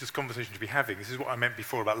good conversation to be having, this is what I meant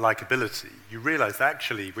before about likability. You realise that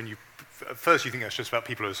actually, when at first you think that's just about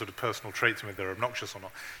people who are sort of personal traits and whether they're obnoxious or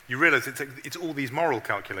not. You realise it's all these moral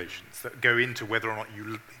calculations that go into whether or not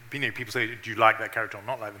people say, do you like that character or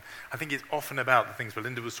not like them? I think it's often about the things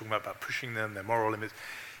Belinda was talking about pushing them, their moral limits.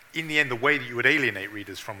 In the end, the way that you would alienate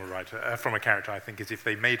readers from a character, I think, is if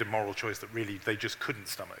they made a moral choice that really they just couldn't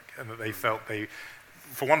stomach, and that they felt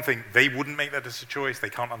for one thing, they wouldn't make that as a choice. They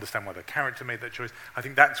can't understand why the character made that choice. I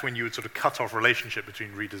think that's when you would sort of cut off relationship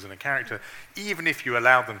between readers and a character, even if you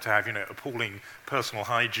allowed them to have, appalling personal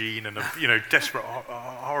hygiene and, desperate,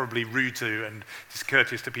 horribly rude to and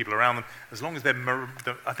discourteous to people around them. As long as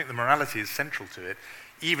I think the morality is central to it.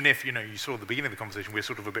 even if, you saw at the beginning of the conversation, we're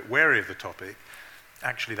sort of a bit wary of the topic,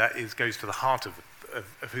 actually goes to the heart of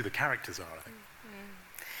who the characters are, I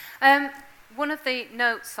think. One of the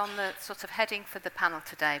notes on the sort of heading for the panel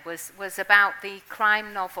today was about the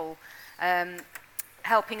crime novel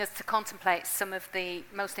helping us to contemplate some of the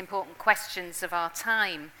most important questions of our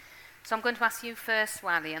time. So I'm going to ask you first,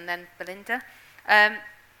 Wally, and then Belinda.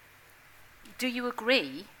 Do you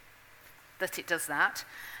agree that it does that?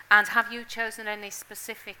 And have you chosen any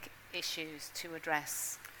specific issues to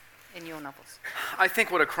address in your novels? I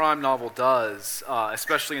think what a crime novel does,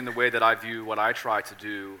 especially in the way that I view what I try to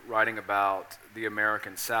do, writing about the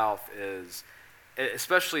American South, is,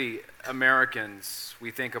 especially Americans,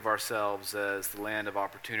 we think of ourselves as the land of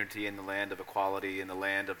opportunity and the land of equality and the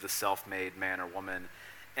land of the self-made man or woman.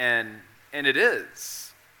 And it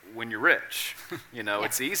is when you're rich. Yeah.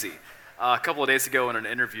 It's easy. A couple of days ago in an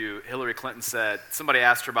interview, Hillary Clinton said, somebody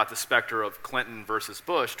asked her about the specter of Clinton versus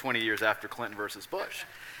Bush 20 years after Clinton versus Bush.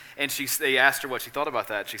 And they asked her what she thought about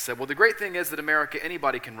that. She said, well, the great thing is that America,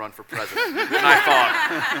 anybody can run for president. And I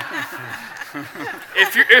thought,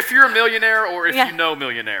 if you're a millionaire or if you know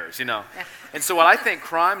millionaires, Yeah. And so what I think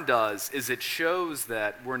crime does is it shows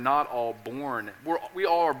that we're not all born, we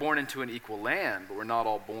all are born into an equal land, but we're not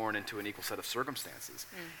all born into an equal set of circumstances.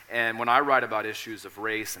 And when I write about issues of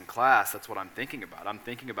race and class, that's what I'm thinking about. I'm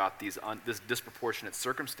thinking about these disproportionate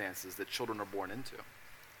circumstances that children are born into.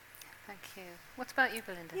 Thank you. What about you,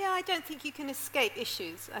 Belinda? Yeah, I don't think you can escape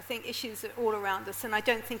issues. I think issues are all around us, and I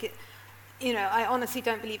don't think I honestly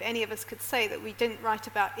don't believe any of us could say that we didn't write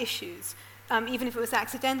about issues, even if it was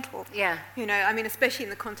accidental. Yeah. Especially in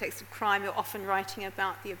the context of crime, you're often writing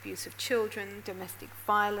about the abuse of children, domestic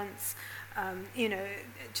violence,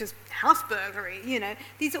 just house burglary,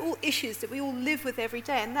 These are all issues that we all live with every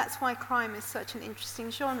day, and that's why crime is such an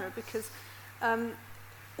interesting genre, because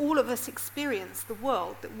all of us experience the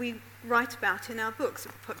world that we write about in our books,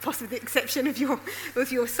 possibly the exception of your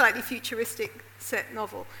slightly futuristic set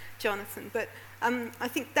novel, Jonathan. But I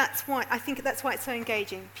think that's why it's so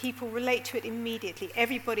engaging. People relate to it immediately.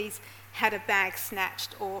 Everybody's had a bag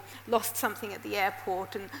snatched or lost something at the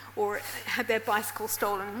airport or had their bicycle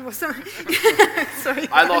stolen or something. Sorry.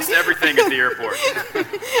 I lost everything at the airport.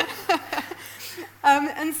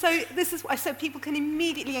 And so this is why people can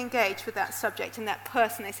immediately engage with that subject and that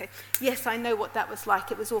person. They say, yes, I know what that was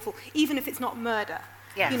like. It was awful, even if it's not murder.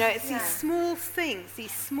 Yes. It's these small things,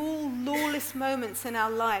 these small lawless moments in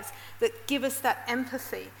our lives that give us that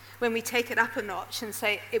empathy when we take it up a notch and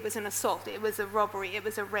say it was an assault, it was a robbery, it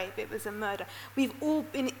was a rape, it was a murder. We've all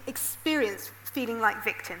been experienced feeling like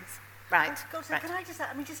victims. Right. Right. Can I just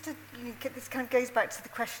add, this kind of goes back to the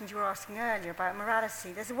questions you were asking earlier about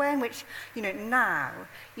morality. There's a way in which, now,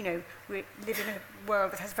 we live in a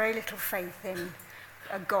world that has very little faith in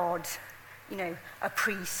a God, a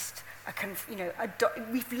priest,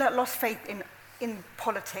 we've lost faith in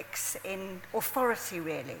politics, in authority,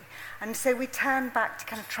 really. And so we turn back to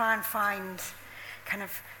kind of try and find kind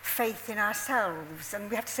of faith in ourselves, and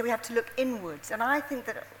we have to look inwards. And I think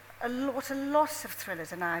that what a lot of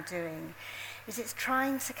thrillers are now doing is it's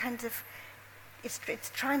trying to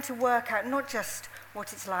work out not just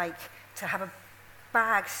what it's like to have a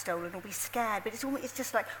bag stolen or be scared, but it's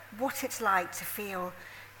just like what it's like to feel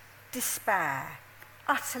despair,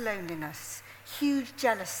 utter loneliness, huge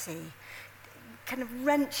jealousy, kind of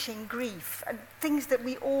wrenching grief, and things that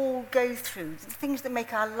we all go through, things that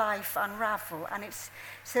make our life unravel. And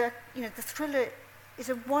the thriller is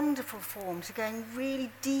a wonderful form to going really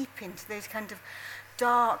deep into those kind of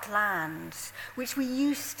dark lands, which we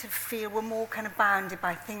used to feel were more kind of bounded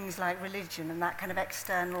by things like religion and that kind of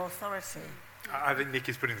external authority. I think Nick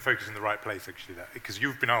is putting the focus in the right place, actually, because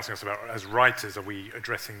you've been asking us about, as writers, are we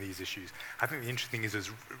addressing these issues? I think the interesting is, as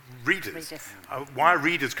readers, why are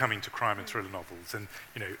readers coming to crime and thriller novels? And,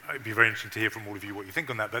 it'd be very interesting to hear from all of you what you think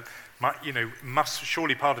on that, but,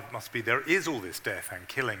 surely part of it must be there is all this death and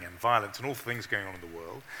killing and violence and awful things going on in the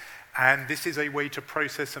world, and this is a way to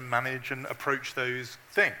process and manage and approach those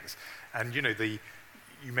things. And,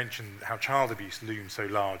 you mentioned how child abuse looms so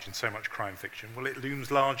large in so much crime fiction. Well, it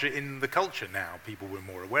looms larger in the culture now. People were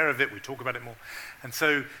more aware of it. We talk about it more. And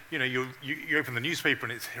so, you open the newspaper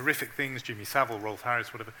and it's horrific things, Jimmy Savile, Rolf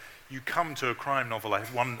Harris, whatever. You come to a crime novel, I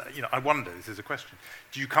wonder, this is a question,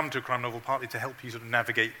 do you come to a crime novel partly to help you sort of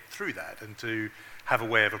navigate through that and to have a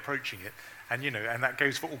way of approaching it? And, and that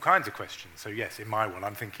goes for all kinds of questions. So, yes, in my one,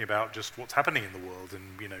 I'm thinking about just what's happening in the world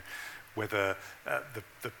and, whether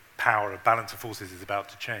the power of balance of forces is about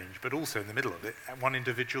to change, but also in the middle of it, one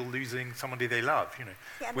individual losing somebody they love.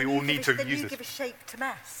 We all need to use this. Give a shape to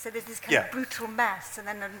mess. So there's this kind of brutal mess, and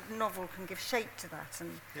then a novel can give shape to that.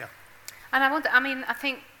 And And I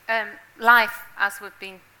think life, as we've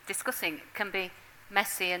been discussing, can be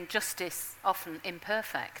messy and justice often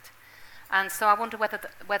imperfect. And so I wonder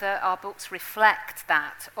whether our books reflect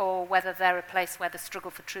that, or whether they're a place where the struggle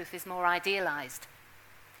for truth is more idealised.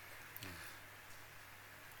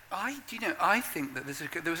 I think that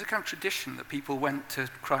there was a kind of tradition that people went to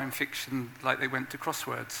crime fiction like they went to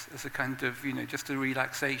crosswords, as a kind of, just a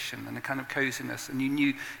relaxation and a kind of coziness. And you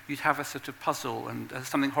knew you'd have a sort of puzzle and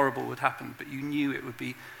something horrible would happen, but you knew it would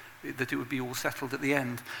be all settled at the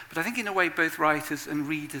end. But I think in a way both writers and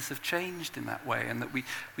readers have changed in that way, and that we're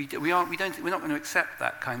not going to accept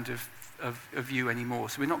that kind of view anymore.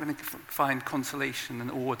 So we're not going to find consolation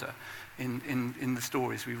and order in the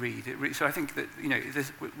stories we read. So I think that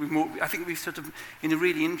I think we've sort of, in a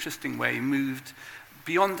really interesting way, moved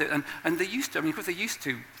beyond it. And they used to, because they used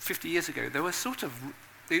to 50 years ago, there were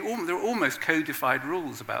there were almost codified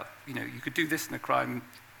rules about, you could do this in a crime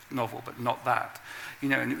novel, but not that,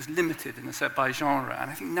 and it was limited by genre.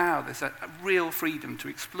 And I think now there's a real freedom to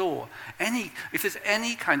explore if there's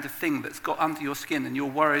any kind of thing that's got under your skin and you're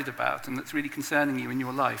worried about and that's really concerning you in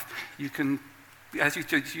your life, you can, as you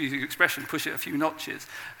use your expression, push it a few notches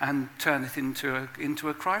and turn it into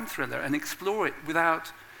a crime thriller and explore it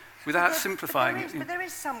without simplifying it. But there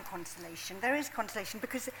is some consolation. There is consolation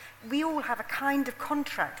because we all have a kind of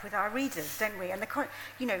contract with our readers, don't we? And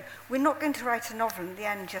we're not going to write a novel and at the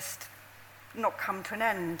end just not come to an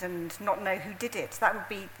end and not know who did it. That would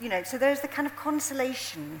be, so there's the kind of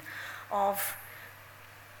consolation of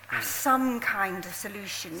some kind of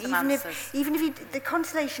solution, even if the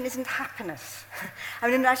consolation isn't happiness.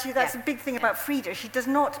 Actually, that's a big thing about Frida. She does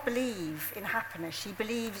not believe in happiness. She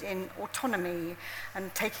believes in autonomy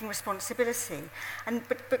and taking responsibility.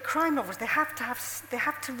 But crime novels, they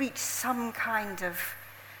have to reach some kind of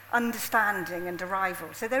understanding and arrival.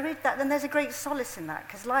 So there is that, and there's a great solace in that,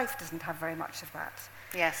 because life doesn't have very much of that.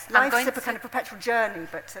 Yes, life's a kind of perpetual journey,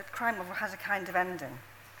 but a crime novel has a kind of ending.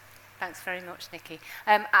 Thanks very much, Nikki.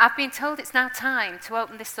 I've been told it's now time to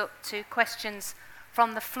open this up to questions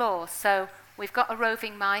from the floor. So we've got a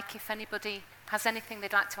roving mic if anybody has anything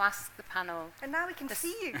they'd like to ask the panel. And now we can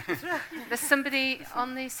see you. There's somebody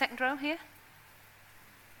on the second row here.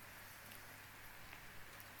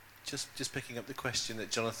 Just picking up the question that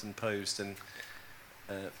Jonathan posed, and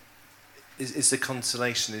is the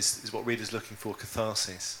consolation, is what readers looking for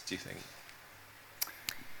catharsis, do you think?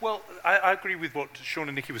 Well, I agree with what Sean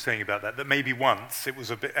and Nikki were saying about that maybe once it was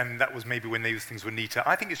a bit, and that was maybe when these things were neater.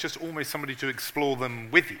 I think it's just almost somebody to explore them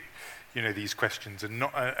with you, these questions, and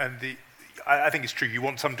not. I think it's true. You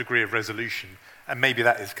want some degree of resolution, and maybe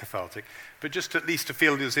that is cathartic. But just at least to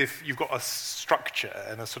feel as if you've got a structure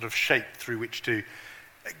and a sort of shape through which to,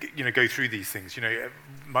 go through these things.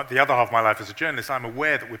 The other half of my life as a journalist, I'm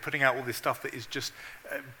aware that we're putting out all this stuff that is just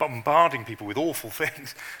bombarding people with awful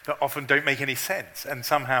things that often don't make any sense. And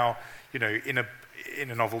somehow, in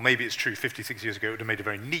a novel, maybe it's true, 56 years ago, it would have made a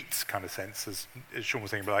very neat kind of sense, as Sean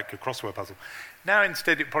was saying, like a crossword puzzle. Now,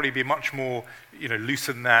 instead, it'd probably be much more,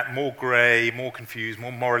 looser than that, more grey, more confused,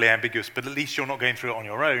 more morally ambiguous, but at least you're not going through it on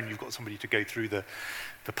your own. You've got somebody to go through the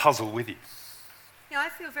puzzle with you. Yeah, I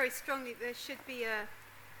feel very strongly there should be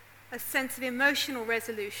a sense of emotional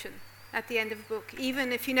resolution at the end of a book,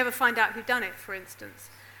 even if you never find out who done it, for instance.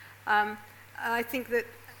 I think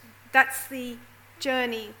that's the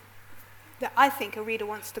journey that I think a reader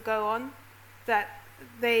wants to go on, that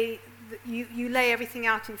you lay everything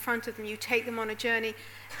out in front of them, you take them on a journey,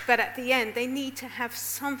 but at the end they need to have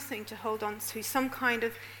something to hold on to, some kind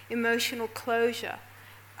of emotional closure,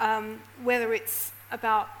 whether it's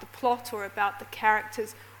about the plot or about the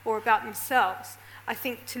characters or about themselves. I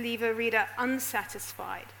think to leave a reader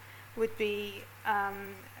unsatisfied would be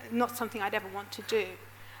not something I'd ever want to do.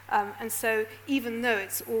 And so even though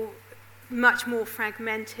it's all much more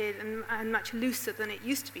fragmented and much looser than it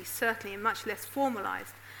used to be, certainly, and much less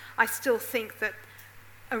formalized, I still think that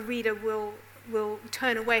a reader will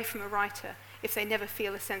turn away from a writer if they never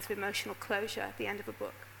feel a sense of emotional closure at the end of a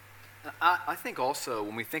book. I think also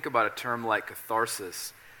when we think about a term like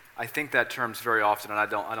catharsis, I think that term's very often, and I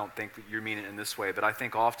don't think that you mean it in this way, but I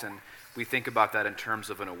think often we think about that in terms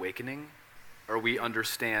of an awakening, or we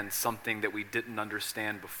understand something that we didn't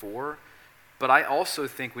understand before. But I also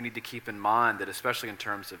think we need to keep in mind that, especially in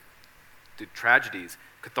terms of the tragedies,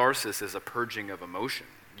 catharsis is a purging of emotion.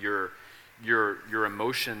 Your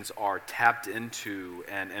emotions are tapped into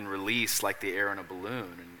and released like the air in a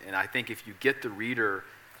balloon. And I think if you get the reader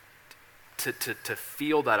to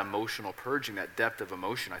feel that emotional purging, that depth of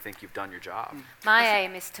emotion, I think you've done your job. My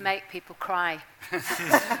aim is to make people cry.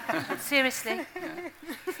 Seriously.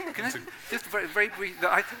 Can I just very, very brief?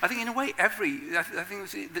 I think in a way I think it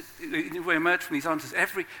was, in a way emerged from these answers.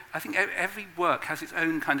 I think every work has its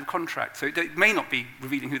own kind of contract. So it may not be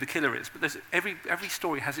revealing who the killer is, but every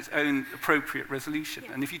story has its own appropriate resolution.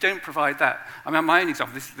 Yeah. And if you don't provide that, I mean, my own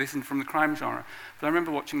example, this isn't from the crime genre, but I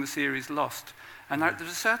remember watching the series Lost, and there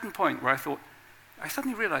was a certain point where I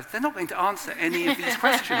suddenly realized they're not going to answer any of these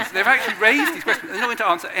questions. They've actually raised these questions. They're not going to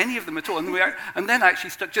answer any of them at all. And then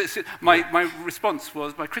actually, my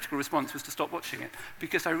critical response was to stop watching it,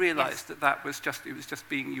 because I realized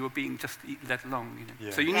you were being just led along. You know?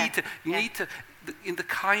 Yeah. So you need to, in the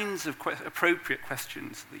kinds of appropriate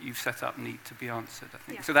questions that you've set up need to be answered, I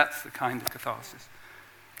think. Yeah. So that's the kind of catharsis.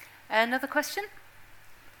 Another question?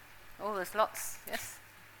 Oh, there's lots, yes.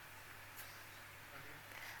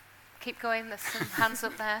 Keep going, there's some hands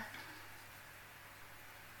up there.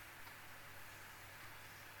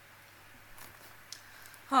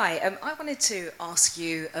 Hi, I wanted to ask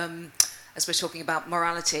you, as we're talking about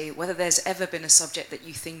morality, whether there's ever been a subject that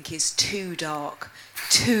you think is too dark,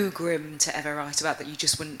 too grim to ever write about that you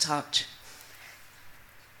just wouldn't touch.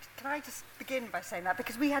 Can I just begin by saying that?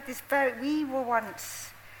 Because we were once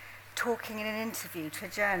talking in an interview to a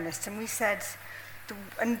journalist, and we said,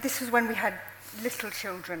 and this was when we had little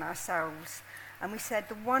children ourselves, and we said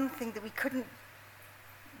the one thing that we couldn't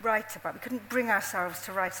write about, we couldn't bring ourselves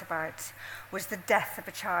to write about, was the death of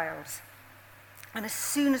a child. And as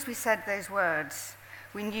soon as we said those words,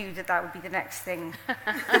 we knew that would be the next thing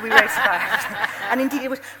that we wrote about. And indeed it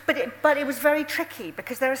was, but it was very tricky,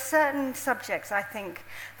 because there are certain subjects, I think,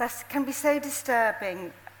 that can be so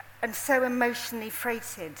disturbing and so emotionally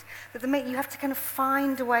freighted that you have to kind of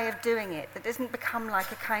find a way of doing it that doesn't become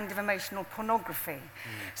like a kind of emotional pornography.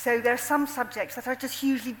 So there are some subjects that are just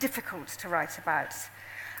hugely difficult to write about.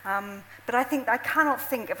 But I cannot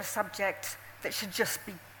think of a subject that should just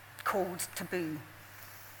be called taboo.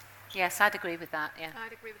 Yes, I'd agree with that, yeah.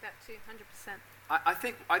 I'd agree with that too, 100%.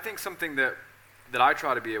 I think something that I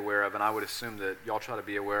try to be aware of, and I would assume that y'all try to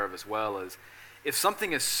be aware of as well, is if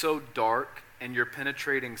something is so dark and you're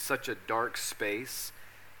penetrating such a dark space,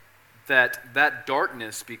 that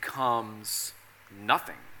darkness becomes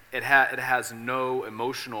nothing. It has no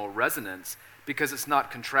emotional resonance, because it's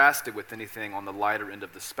not contrasted with anything on the lighter end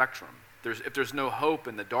of the spectrum. If there's no hope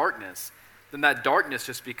in the darkness, then that darkness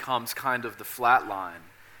just becomes kind of the flat line,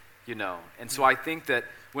 you know. And so I think that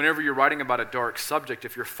whenever you're writing about a dark subject,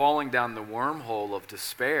 if you're falling down the wormhole of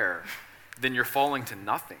despair, then you're falling to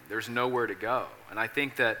nothing. There's nowhere to go. And I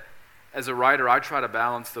think that as a writer, I try to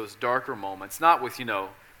balance those darker moments, not with,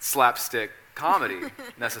 slapstick comedy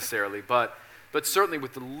necessarily, but certainly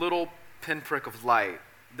with the little pinprick of light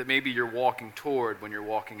that maybe you're walking toward when you're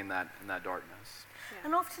walking in that darkness. Yeah.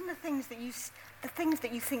 And often the things that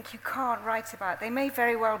you think you can't write about, they may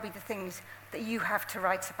very well be the things that you have to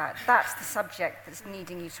write about. That's the subject that's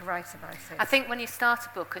needing you to write about it. I think when you start a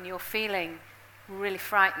book and you're feeling really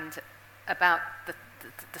frightened about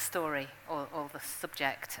the story or the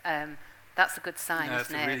subject, that's a good sign,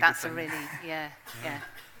 isn't it? That's a really, yeah.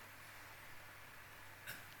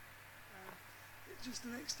 Just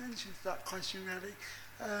an extension to that question, really.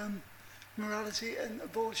 Morality and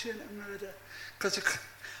abortion and murder. Because,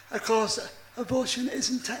 of course, abortion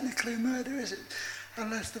isn't technically a murder, is it?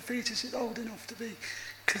 Unless the fetus is old enough to be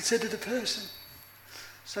considered a person.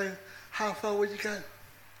 So how far would you go?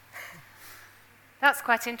 That's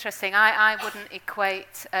quite interesting. I wouldn't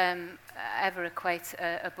ever equate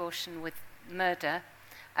abortion with murder.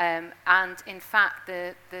 And in fact,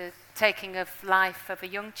 the taking of life of a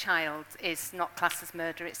young child is not classed as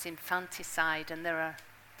murder, it's infanticide, and there are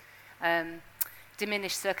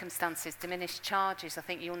diminished circumstances, diminished charges. I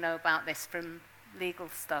think you'll know about this from legal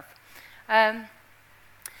stuff.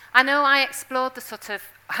 I know I explored the sort of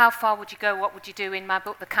how far would you go, what would you do in my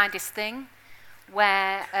book, The Kindest Thing,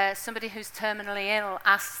 where somebody who's terminally ill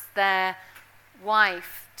asks their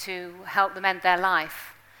wife to help them end their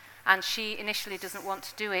life. And she initially doesn't want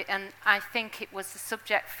to do it. And I think it was the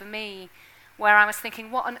subject for me where I was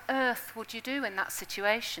thinking, what on earth would you do in that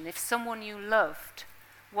situation if someone you loved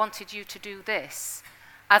wanted you to do this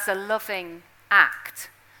as a loving act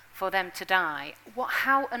for them to die?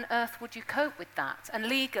 How on earth would you cope with that? And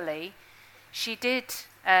legally, she did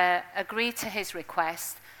agree to his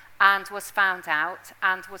request and was found out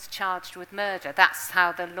and was charged with murder. That's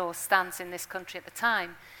how the law stands in this country at the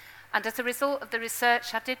time. And as a result of the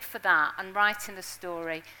research I did for that and writing the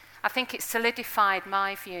story, I think it solidified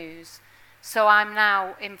my views So I'm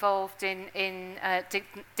now involved in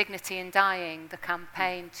Dignity in Dying, the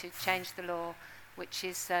campaign to change the law, which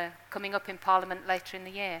is coming up in Parliament later in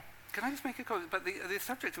the year. Can I just make a comment? But the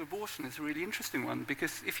subject of abortion is a really interesting one,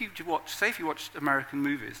 because if you watched American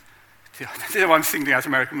movies, I don't know why I'm singling out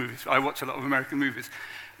American movies, I watch a lot of American movies.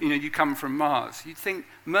 You know, you come from Mars. You'd think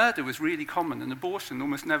murder was really common and abortion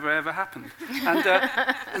almost never ever happened.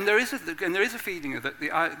 And there is a feeling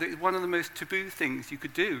that one of the most taboo things you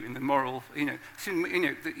could do in the moral,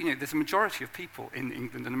 there's a majority of people in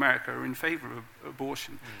England and America are in favour of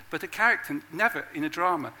abortion, but a character never in a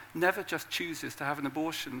drama never just chooses to have an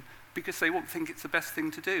abortion because they won't think it's the best thing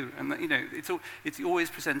to do, and it's always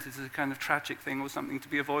presented as a kind of tragic thing or something to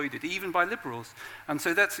be avoided, even by liberals. And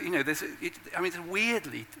so that's in a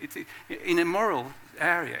moral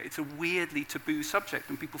area, it's a weirdly taboo subject,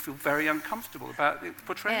 and people feel very uncomfortable about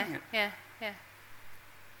portraying it. Yeah.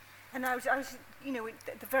 And I was,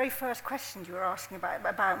 the very first question you were asking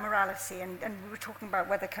about morality, and we were talking about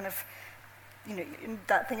whether kind of,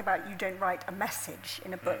 that thing about you don't write a message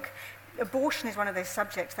in a book. Abortion is one of those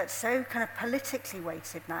subjects that's so kind of politically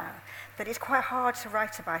weighted now that it's quite hard to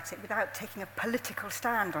write about it without taking a political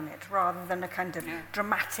stand on it rather than a kind of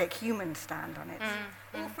dramatic human stand on it.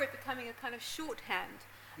 Or for it becoming a kind of shorthand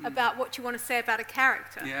about what you want to say about a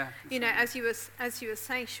character. Yeah, as you were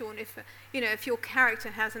saying, Sean, if your character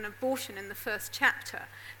has an abortion in the first chapter,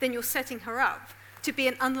 then you're setting her up to be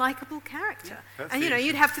an unlikable character. And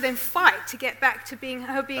you'd have to then fight to get back to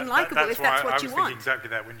her being likable if that's what you want. I was thinking exactly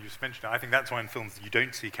that when you just mentioned it. I think that's why in films you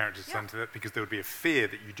don't see characters stand to that, because there would be a fear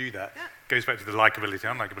that you do that. Goes back to the likability,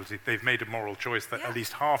 unlikability. They've made a moral choice that at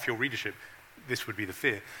least half your readership, this would be the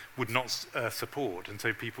fear, would not support, and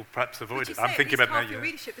so people perhaps avoid it. I'm thinking about half your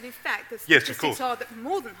readership, but in fact the statistics are that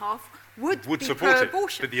more than half would be support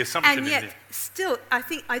pro-abortion. It, but the assumption and yet, still,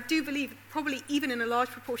 I do believe, probably even in a large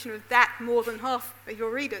proportion of that, more than half of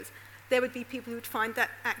your readers, there would be people who would find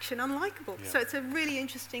that action unlikable. So it's a really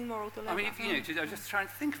interesting moral dilemma. I mean, I was just trying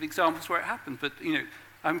to think of examples where it happened, but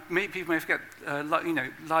people may forget,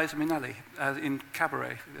 Liza Minnelli in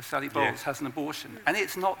Cabaret, Sally Bowles has an abortion, and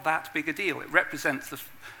it's not that big a deal. It represents that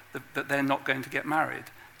they're not going to get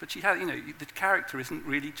married. But she had, the character isn't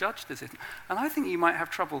really judged as it. And I think you might have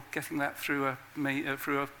trouble getting that through a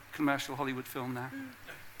commercial Hollywood film now.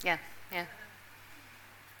 Yeah.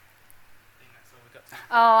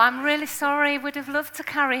 Oh, I'm really sorry. Would have loved to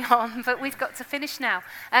carry on, but we've got to finish now.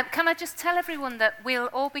 Can I just tell everyone that we'll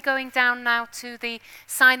all be going down now to the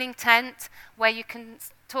signing tent, where you can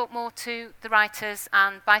talk more to the writers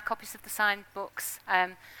and buy copies of the signed books.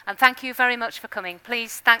 And thank you very much for coming.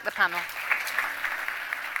 Please thank the panel.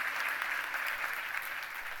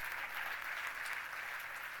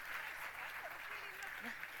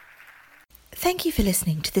 Thank you for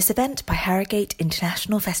listening to this event by Harrogate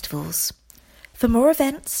International Festivals. For more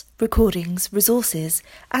events, recordings, resources,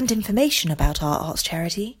 and information about our arts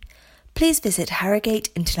charity, please visit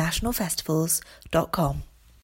harrogateinternationalfestivals.com.